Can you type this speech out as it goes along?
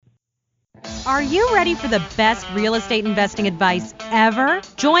Are you ready for the best real estate investing advice ever?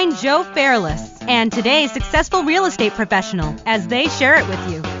 Join Joe Fairless and today's successful real estate professional as they share it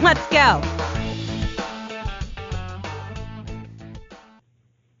with you. Let's go.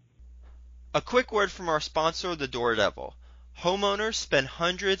 A quick word from our sponsor, the Door Devil. Homeowners spend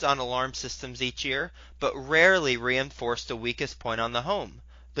hundreds on alarm systems each year, but rarely reinforce the weakest point on the home,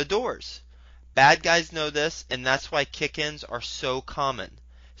 the doors. Bad guys know this, and that's why kick-ins are so common.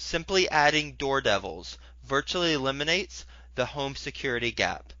 Simply adding Door Devils virtually eliminates the home security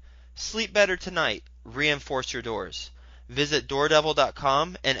gap. Sleep better tonight. Reinforce your doors. Visit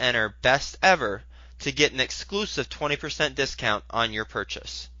doordevil.com and enter Best Ever to get an exclusive 20% discount on your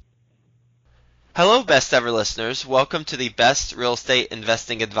purchase. Hello, Best Ever listeners. Welcome to the Best Real Estate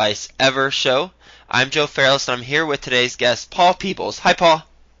Investing Advice Ever show. I'm Joe Fairless, and I'm here with today's guest, Paul Peebles. Hi, Paul.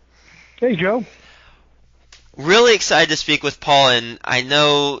 Hey, Joe. Really excited to speak with Paul, and I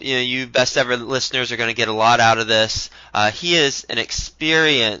know you Best Ever listeners are going to get a lot out of this. He is an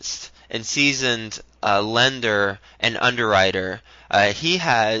experienced and seasoned lender and underwriter. He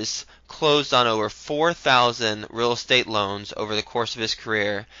has closed on over 4,000 real estate loans over the course of his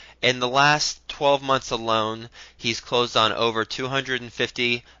career. In the last 12 months alone, he's closed on over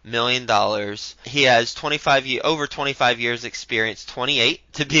 $250 million. He has over 25 years experience,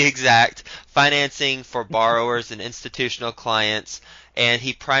 28 to be exact, financing for borrowers and institutional clients. And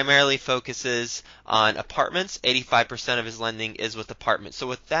he primarily focuses on apartments. 85% of his lending is with apartments. So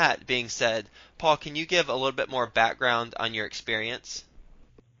with that being said, Paul, can you give a little bit more background on your experience?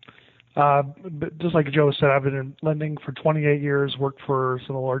 But just like Joe said, I've been in lending for 28 years, worked for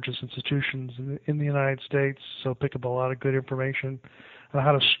some of the largest institutions in the United States, so pick up a lot of good information on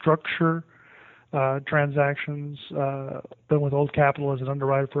how to structure transactions. Been with Old Capital as an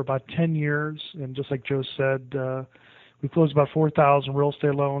underwriter for about 10 years, and just like Joe said, we closed about 4,000 real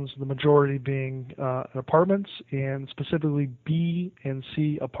estate loans, the majority being apartments, and specifically B and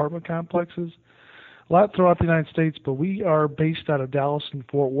C apartment complexes. A lot throughout the United States, but we are based out of Dallas and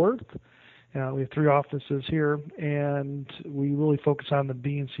Fort Worth. We have 3 offices here, and we really focus on the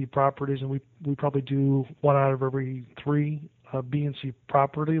B and C properties, and we probably do 1 out of every 3 B and C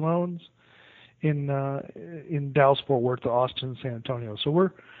property loans in Dallas, Fort Worth, Austin, and San Antonio. So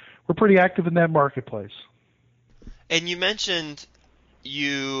we're pretty active in that marketplace. And you mentioned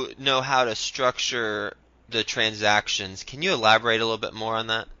you know how to structure the transactions. Can you elaborate a little bit more on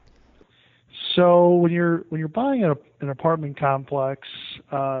that? So when you're buying an apartment complex,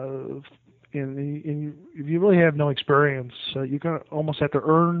 and if you really have no experience, you're gonna almost have to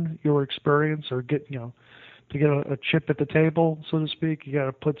earn your experience or get to get a chip at the table, so to speak. You got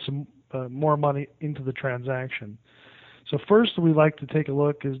to put some more money into the transaction. So first, we like to take a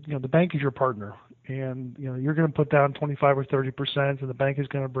look is the bank is your partner, and you're going to put down 25 or 30%, and the bank is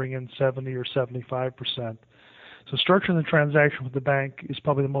going to bring in 70 or 75%. So structuring the transaction with the bank is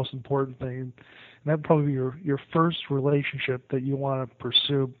probably the most important thing, and that would probably be your first relationship that you want to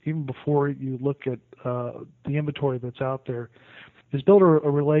pursue even before you look at the inventory that's out there, is build a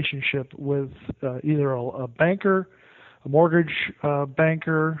relationship with either a banker, a mortgage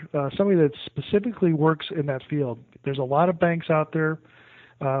banker, somebody that specifically works in that field. There's a lot of banks out there,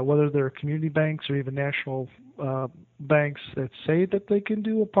 whether they're community banks or even national banks that say that they can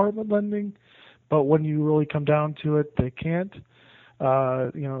do apartment lending, but when you really come down to it, they can't. I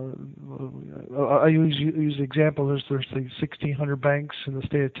use the example. There's 1,600 banks in the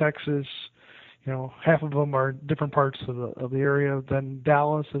state of Texas. Half of them are different parts of the area than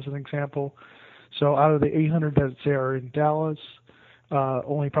Dallas, as an example. So out of the 800 that say are in Dallas,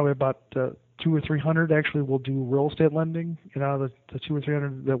 only probably about 200 or 300 actually will do real estate lending. Out of the 200 or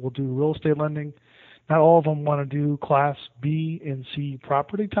 300 that will do real estate lending, not all of them want to do Class B and C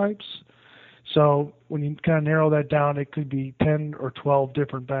property types. So when you kind of narrow that down, it could be 10 or 12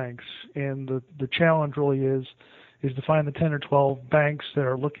 different banks. And the challenge really is to find the 10 or 12 banks that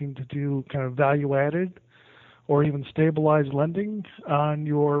are looking to do kind of value-added or even stabilized lending on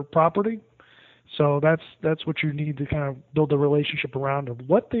your property. So that's what you need to kind of build a relationship around of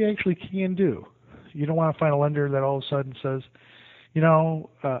what they actually can do. You don't want to find a lender that all of a sudden says, I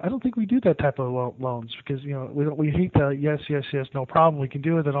don't think we do that type of loans because, we hate the yes, no problem, we can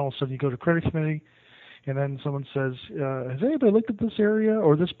do it. Then all of a sudden you go to credit committee and then someone says, has anybody looked at this area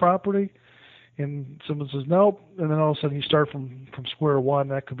or this property? And someone says, nope. And then all of a sudden you start from square one.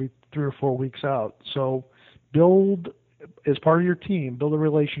 That could be 3 or 4 weeks out. So build, as part of your team, build a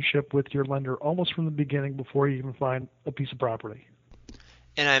relationship with your lender almost from the beginning before you even find a piece of property.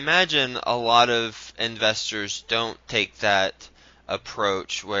 And I imagine a lot of investors don't take that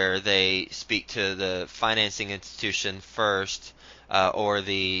approach where they speak to the financing institution first or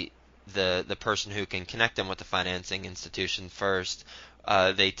the the person who can connect them with the financing institution first,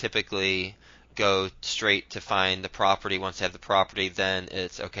 they typically go straight to find the property. Once they have the property, then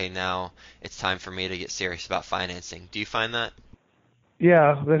it's okay, now it's time for me to get serious about financing. Do you find that?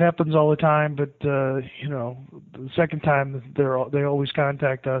 Yeah, that happens all the time, but the second time they always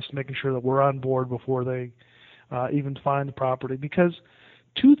contact us, making sure that we're on board before they even find the property, because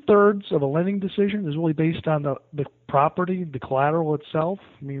 2/3 of a lending decision is really based on the property, the collateral itself.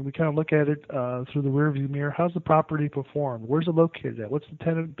 I mean, we kind of look at it through the rearview mirror. How's the property performed? Where's it located at? What's the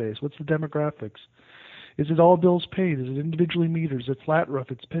tenant base? What's the demographics? Is it all bills paid? Is it individually metered? Is it flat roof?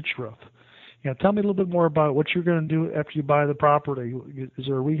 It's pitch roof? Tell me a little bit more about what you're going to do after you buy the property. Is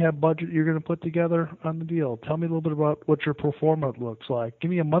there a rehab budget you're going to put together on the deal? Tell me a little bit about what your pro forma looks like.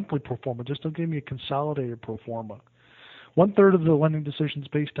 Give me a monthly pro forma. Just don't give me a consolidated pro forma. 1/3 of the lending decision is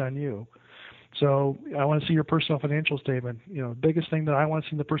based on you. So I want to see your personal financial statement. The biggest thing that I want to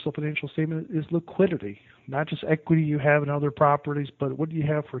see in the personal financial statement is liquidity, not just equity you have in other properties, but what do you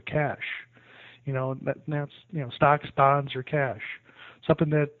have for cash? That's stocks, bonds, or cash. Something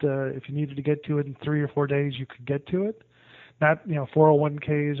that if you needed to get to it in 3 or 4 days, you could get to it. Not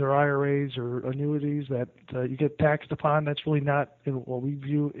 401ks or IRAs or annuities that you get taxed upon. That's really not what we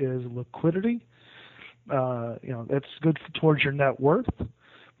view as liquidity. That's good towards your net worth,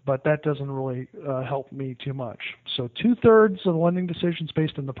 but that doesn't really help me too much. So 2/3 of the lending decisions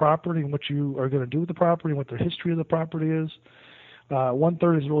based on the property and what you are going to do with the property and what the history of the property is.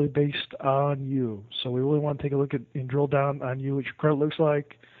 1/3 is really based on you. So we really want to take a look at and drill down on you, what your credit looks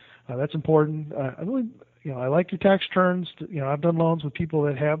like. That's important. I like your tax returns. I've done loans with people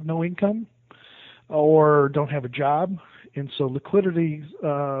that have no income or don't have a job, and so liquidity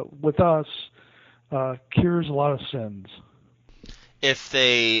with us cures a lot of sins. If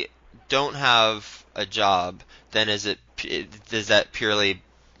they don't have a job, then does that purely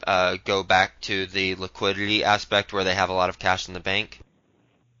go back to the liquidity aspect where they have a lot of cash in the bank?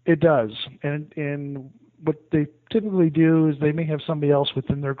 It does, and what they typically do is they may have somebody else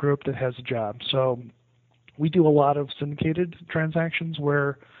within their group that has a job. So we do a lot of syndicated transactions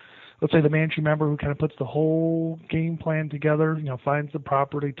where, let's say, the managing member who kind of puts the whole game plan together, finds the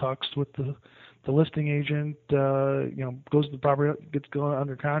property, talks with the listing agent, goes to the property, gets going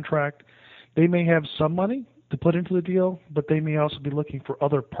under contract. They may have some money to put into the deal, but they may also be looking for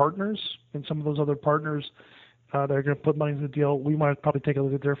other partners, and some of those other partners that are going to put money into the deal, we might probably take a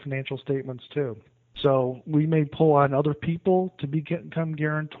look at their financial statements too. So we may pull on other people to become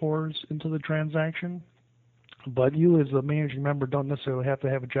guarantors into the transaction, but you as a managing member don't necessarily have to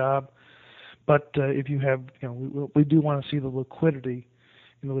have a job. But if you have, we do want to see the liquidity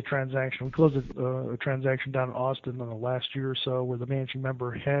into the transaction. We closed a transaction down in Austin in the last year or so where the managing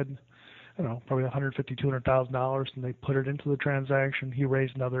member had, probably $150,000, $200,000, and they put it into the transaction. He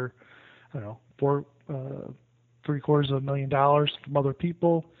raised another, $750,000 from other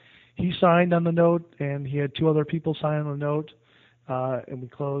people. He signed on the note, and he had 2 other people sign on the note, and we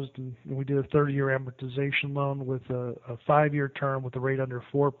closed, and we did a 30-year amortization loan with a 5-year term with a rate under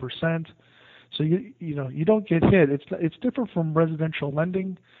 4%. So you don't get hit. It's different from residential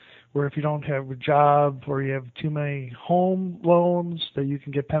lending, where if you don't have a job or you have too many home loans that you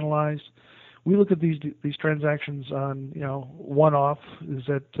can get penalized. We look at these transactions on one-off. Is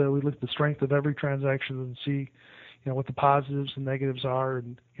that we look at the strength of every transaction and see what the positives and negatives are,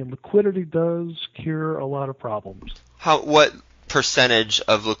 and liquidity does cure a lot of problems. What percentage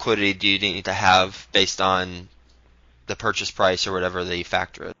of liquidity do you need to have based on the purchase price or whatever the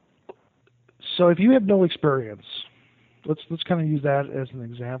factor is? So if you have no experience, let's kind of use that as an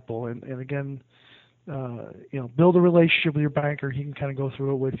example, and again, build a relationship with your banker. He can kind of go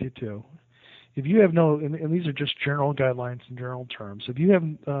through it with you too. If you have and these are just general guidelines and general terms. If you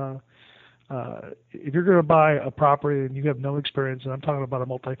haven't, if you're going to buy a property and you have no experience, and I'm talking about a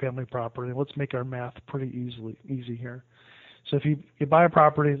multifamily property, let's make our math pretty easy here. So if you buy a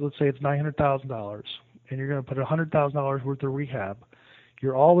property, let's say it's $900,000, and you're going to put $100,000 worth of rehab,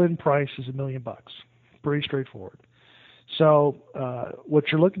 your all-in price is $1 million. Pretty straightforward. So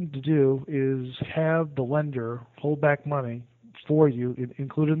what you're looking to do is have the lender hold back money for you,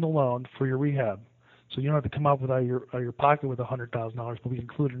 included in the loan, for your rehab. So you don't have to come up with out of your pocket with $100,000, but we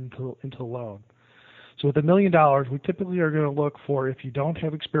include it into the loan. So with $1 million, we typically are going to look for, if you don't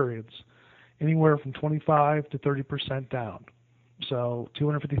have experience, anywhere from 25 to 30% down. So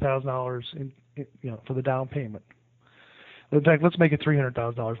 $250,000 for the down payment. In fact, let's make it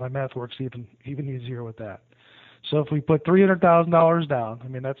 $300,000. My math works even easier with that. So if we put $300,000 down,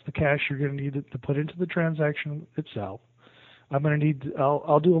 that's the cash you're going to need to put into the transaction itself.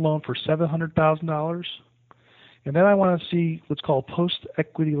 I'll do a loan for $700,000, And then I want to see what's called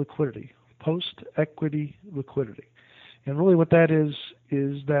post-equity liquidity. Post-equity liquidity. And really what that is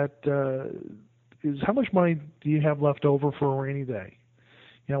how much money do you have left over for a rainy day?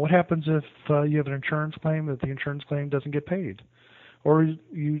 You know, what happens if you have an insurance claim that the insurance claim doesn't get paid? Or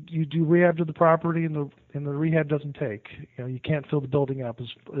you do rehab to the property and the rehab doesn't take. You know, you can't fill the building up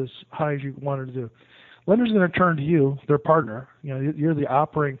as high as you wanted to do. Lender's going to turn to you, their partner. You know, you're the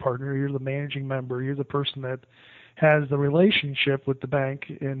operating partner, you're the managing member, you're the person that has the relationship with the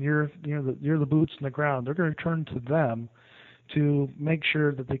bank, and you're the boots in the ground. They're going to turn to them to make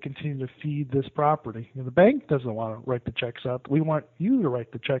sure that they continue to feed this property. You know, the bank doesn't want to write the checks out. We want you to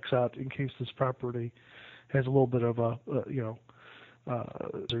write the checks out in case this property has a little bit of or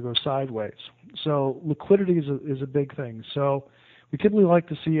goes sideways. So liquidity is a big thing. So we typically like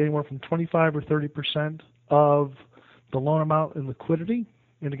to see anywhere from 25 or 30% of the loan amount in liquidity.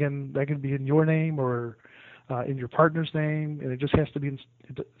 And again, that can be in your name or in your partner's name, and it just has to be in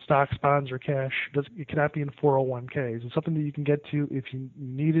stocks, bonds, or cash. It cannot be in 401ks. It's something that you can get to if you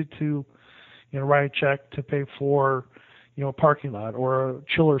needed to, write a check to pay for, a parking lot or a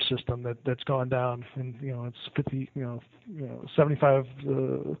chiller system that's gone down, and it's 50, 75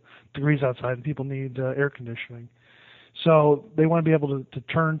 degrees outside, and people need air conditioning. So they want to be able to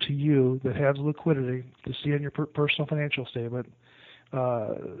turn to you that has liquidity to see on your personal financial statement,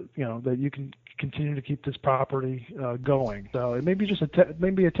 that you can continue to keep this property going. So it may be just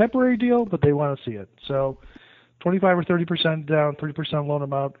maybe a temporary deal, but they want to see it. So 25 or 30% down, 30% loan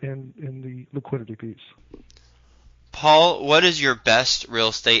amount in the liquidity piece. Paul, what is your best real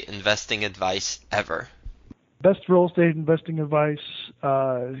estate investing advice ever? Best real estate investing advice,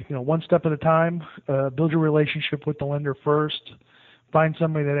 one step at a time. Build your relationship with the lender first. Find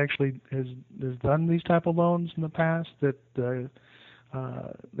somebody that actually has done these type of loans in the past that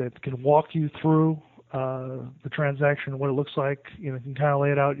can walk you through the transaction, what it looks like. You can kind of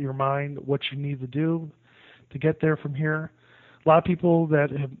lay it out in your mind what you need to do to get there from here. A lot of people that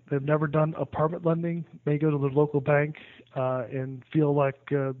have never done apartment lending may go to the local bank and feel like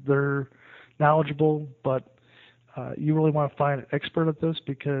they're knowledgeable, but you really want to find an expert at this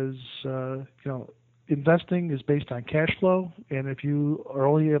because investing is based on cash flow, and if you are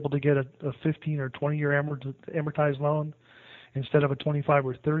only able to get a 15 or 20 year amortized loan instead of a 25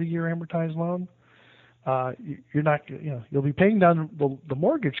 or 30 year amortized loan, you're not, you'll be paying down the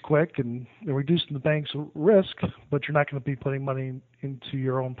mortgage quick and reducing the bank's risk, but you're not going to be putting money into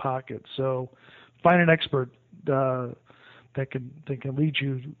your own pocket. So find an expert that can lead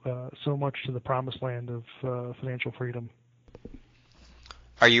you so much to the promised land of financial freedom.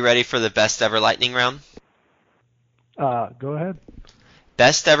 Are you ready for the best ever lightning round? Go ahead.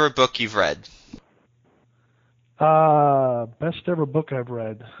 Best ever book you've read? Best ever book I've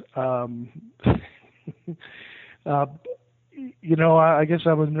read. I guess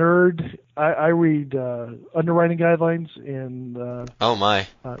I'm a nerd. I read underwriting guidelines and oh my.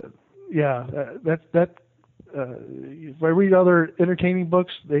 If I read other entertaining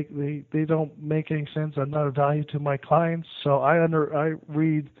books, they don't make any sense. I'm not of value to my clients, so I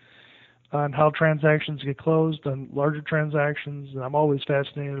read on how transactions get closed, on larger transactions, and I'm always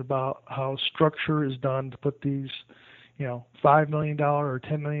fascinated about how structure is done to put these, $5 million or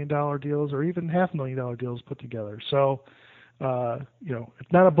 $10 million deals or even $500,000 deals put together. So,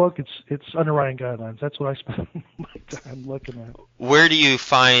 it's not a book, it's underwriting guidelines. That's what I spend my time looking at. Where do you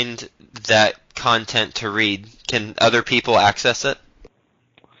find that content to read? Can other people access it?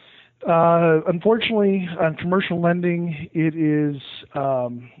 Unfortunately, on commercial lending,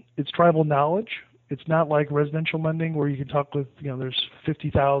 it's tribal knowledge. It's not like residential lending where you can talk with, there's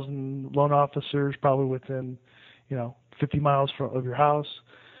 50,000 loan officers probably within, 50 miles of your house.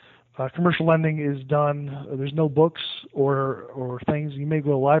 Commercial lending is done. There's no books or things. You may go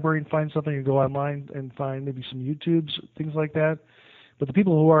to a library and find something. You go online and find maybe some YouTubes, things like that. But the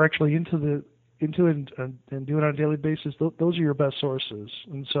people who are actually into it and do it on a daily basis, those are your best sources.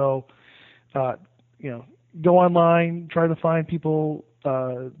 And so, go online, try to find people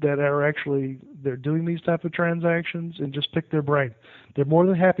that are actually they're doing these type of transactions, and just pick their brain. They're more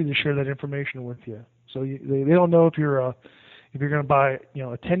than happy to share that information with you. So they don't know if you're going to buy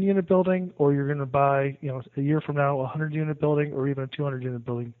a 10-unit building or you're going to buy a year from now a 100-unit building or even a 200-unit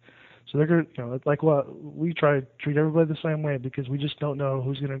building. So they're going to like what we try to treat everybody the same way because we just don't know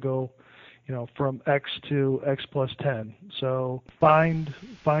who's going to go from X to X plus 10. So find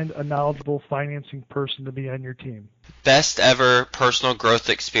a knowledgeable financing person to be on your team. Best ever personal growth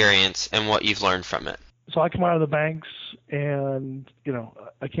experience and what you've learned from it. So I come out of the banks and,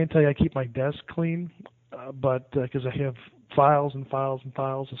 I can't tell you I keep my desk clean, but because I have files and files and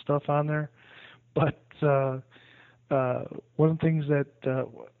files of stuff on there. But one of the things that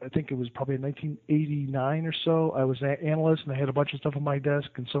I think it was probably in 1989 or so, I was an analyst and I had a bunch of stuff on my desk,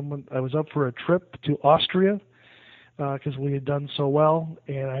 and I was up for a trip to Austria because we had done so well,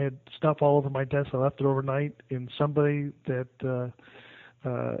 and I had stuff all over my desk. I left it overnight, and somebody that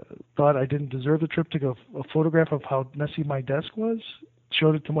thought I didn't deserve the trip took a photograph of how messy my desk was,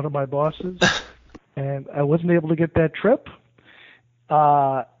 showed it to one of my bosses, and I wasn't able to get that trip.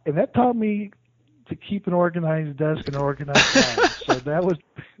 And that taught me to keep an organized desk and organized time. So that was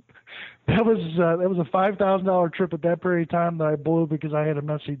a $5,000 trip at that period of time that I blew because I had a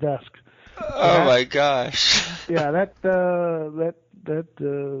messy desk. Oh my gosh. Yeah, that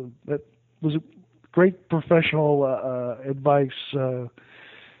was a great professional advice.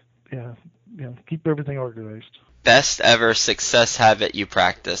 Keep everything organized. Best ever success habit you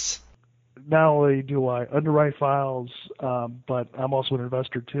practice? Not only do I underwrite files, but I'm also an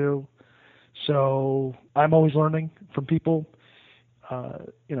investor too. So I'm always learning from people.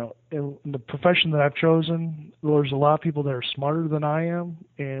 In the profession that I've chosen, there's a lot of people that are smarter than I am,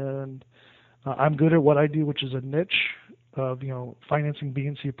 and I'm good at what I do, which is a niche of financing B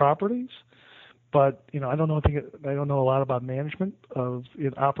and C properties. But I don't know a lot about management of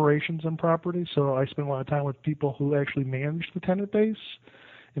operations and properties. So I spend a lot of time with people who actually manage the tenant base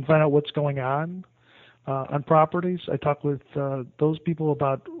and find out what's going on properties. I talk with those people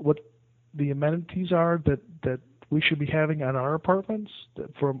about what the amenities are that we should be having on our apartments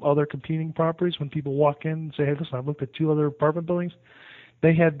from other competing properties. When people walk in and say, hey, listen, I've looked at 2 other apartment buildings.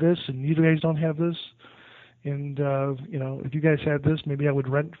 They had this, and you guys don't have this. And, if you guys had this, maybe I would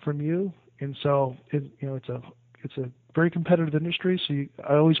rent from you. And so, it's a very competitive industry. So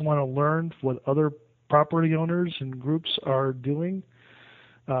I always want to learn what other property owners and groups are doing.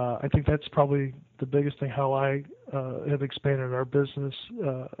 I think that's probably the biggest thing, how I have expanded our business,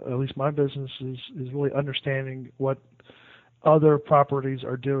 at least my business, is really understanding what other properties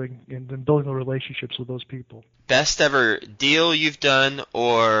are doing and then building the relationships with those people. Best ever deal you've done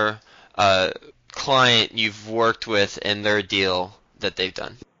or client you've worked with and their deal that they've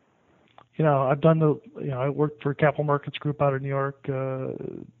done? I've done I worked for Capital Markets Group out of New York, the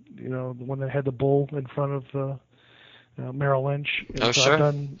one that had the bull in front of Merrill Lynch. Oh, so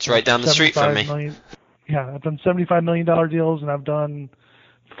sure. It's right down the street from me. I've done $75 million deals, and I've done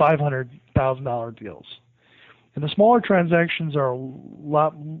 $500,000 deals. And the smaller transactions are a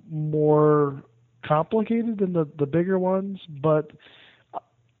lot more complicated than the bigger ones, but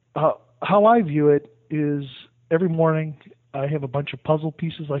how I view it is every morning I have a bunch of puzzle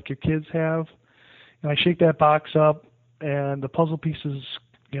pieces like your kids have, and I shake that box up, and the puzzle pieces,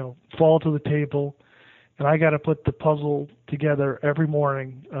 fall to the table, and I got to put the puzzle together every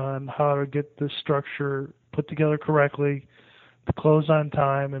morning on how to get this structure put together correctly, to close on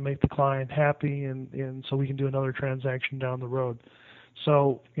time, and make the client happy, and so we can do another transaction down the road.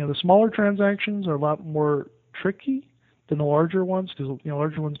 So, the smaller transactions are a lot more tricky than the larger ones, because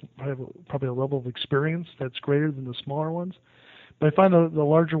larger ones have probably a level of experience that's greater than the smaller ones. But I find the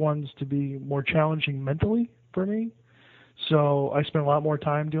larger ones to be more challenging mentally for me. So I spend a lot more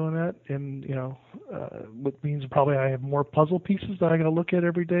time doing that, and what means probably I have more puzzle pieces that I got to look at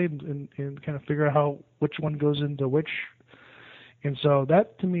every day and kind of figure out which one goes into which. And so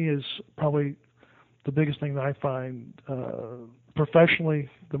that to me is probably the biggest thing that I find professionally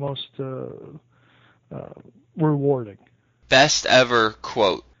the most rewarding. Best ever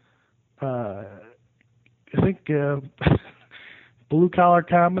quote? I think blue collar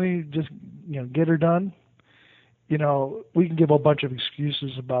comedy, just get her done. We can give a bunch of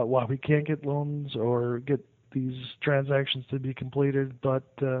excuses about why we can't get loans or get these transactions to be completed, but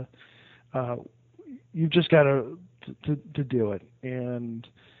you've just got to do it. And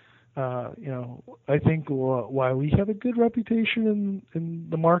I think why we have a good reputation in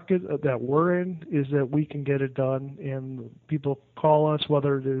the market that we're in is that we can get it done, and people call us,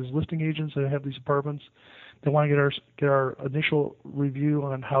 whether it is listing agents that have these apartments. They want to get our initial review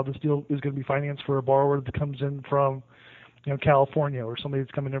on how this deal is going to be financed for a borrower that comes in from, California, or somebody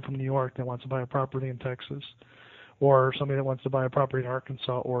that's coming in from New York that wants to buy a property in Texas, or somebody that wants to buy a property in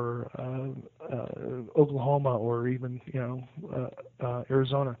Arkansas or Oklahoma, or even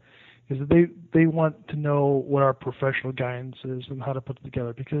Arizona. Is that they want to know what our professional guidance is and how to put it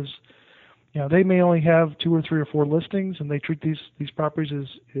together, because they may only have 2 or 3 or 4 listings, and they treat these properties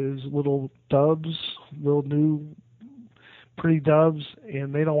as little doves, little new pretty doves,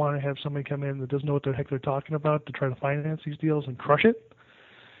 and they don't want to have somebody come in that doesn't know what the heck they're talking about to try to finance these deals and crush it.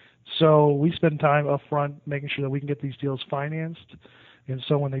 So we spend time up front making sure that we can get these deals financed. And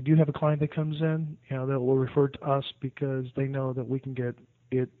so when they do have a client that comes in, they will refer to us because they know that we can get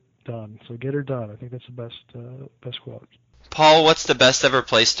it done. So get her done. I think that's the best quote. Paul, what's the best ever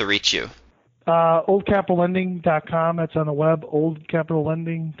place to reach you? OldCapitalLending.com. That's on the web,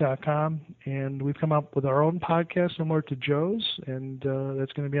 OldCapitalLending.com. And we've come up with our own podcast similar to Joe's, and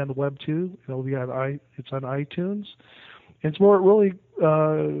that's going to be on the web too. It'll be it's on iTunes. It's more really,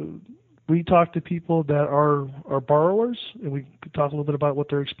 we talk to people that are borrowers, and we talk a little bit about what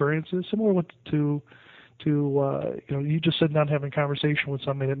their experience is, similar to you just sitting down having a conversation with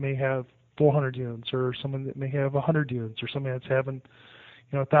somebody that may have 400 units, or someone that may have 100 units, or somebody that's having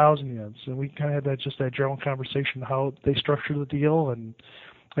 1,000 units, and we kind of had that general conversation how they structure the deal, and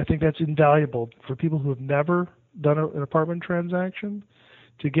I think that's invaluable for people who have never done an apartment transaction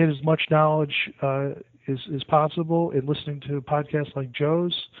to get as much knowledge as possible in listening to podcasts like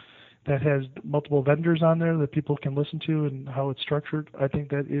Joe's that has multiple vendors on there that people can listen to and how it's structured. I think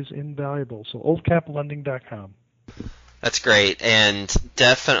that is invaluable. So oldcapitalending.com. That's great, and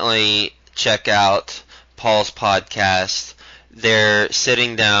definitely check out Paul's podcast. They're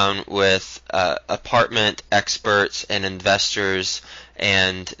sitting down with apartment experts and investors,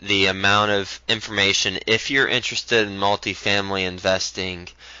 and the amount of information, if you're interested in multifamily investing,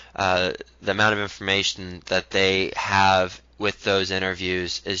 the amount of information that they have with those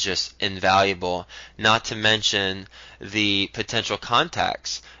interviews is just invaluable, not to mention the potential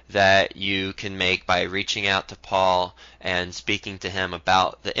contacts that you can make by reaching out to Paul and speaking to him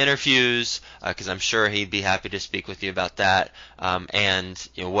about the interviews, because I'm sure he'd be happy to speak with you about that, and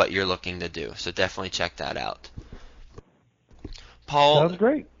what you're looking to do. So definitely check that out. Paul, sounds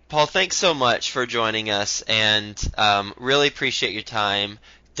great. Paul, thanks so much for joining us, and really appreciate your time.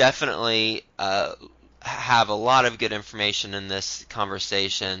 Definitely have a lot of good information in this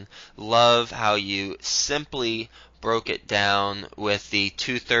conversation. Love how you simply broke it down with the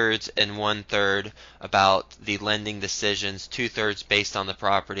 2/3 and 1/3 about the lending decisions, 2/3 based on the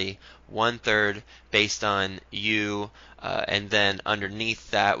property, 1/3 based on you, and then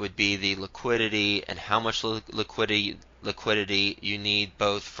underneath that would be the liquidity and how much liquidity you need,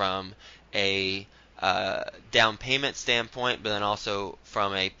 both from a down payment standpoint, but then also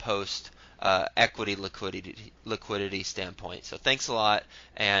from a post equity liquidity standpoint. So thanks a lot.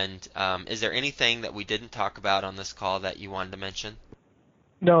 And is there anything that we didn't talk about on this call that you wanted to mention?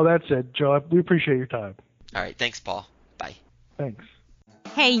 No, that's it, Joe. We appreciate your time. All right. Thanks, Paul. Bye. Thanks.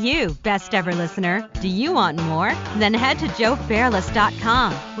 Hey you, best ever listener. Do you want more? Then head to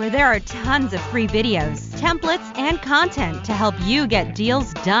joefairless.com, where there are tons of free videos, templates, and content to help you get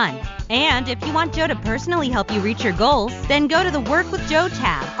deals done. And if you want Joe to personally help you reach your goals, then go to the Work with Joe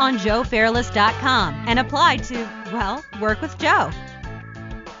tab on joefairless.com and apply to, work with Joe.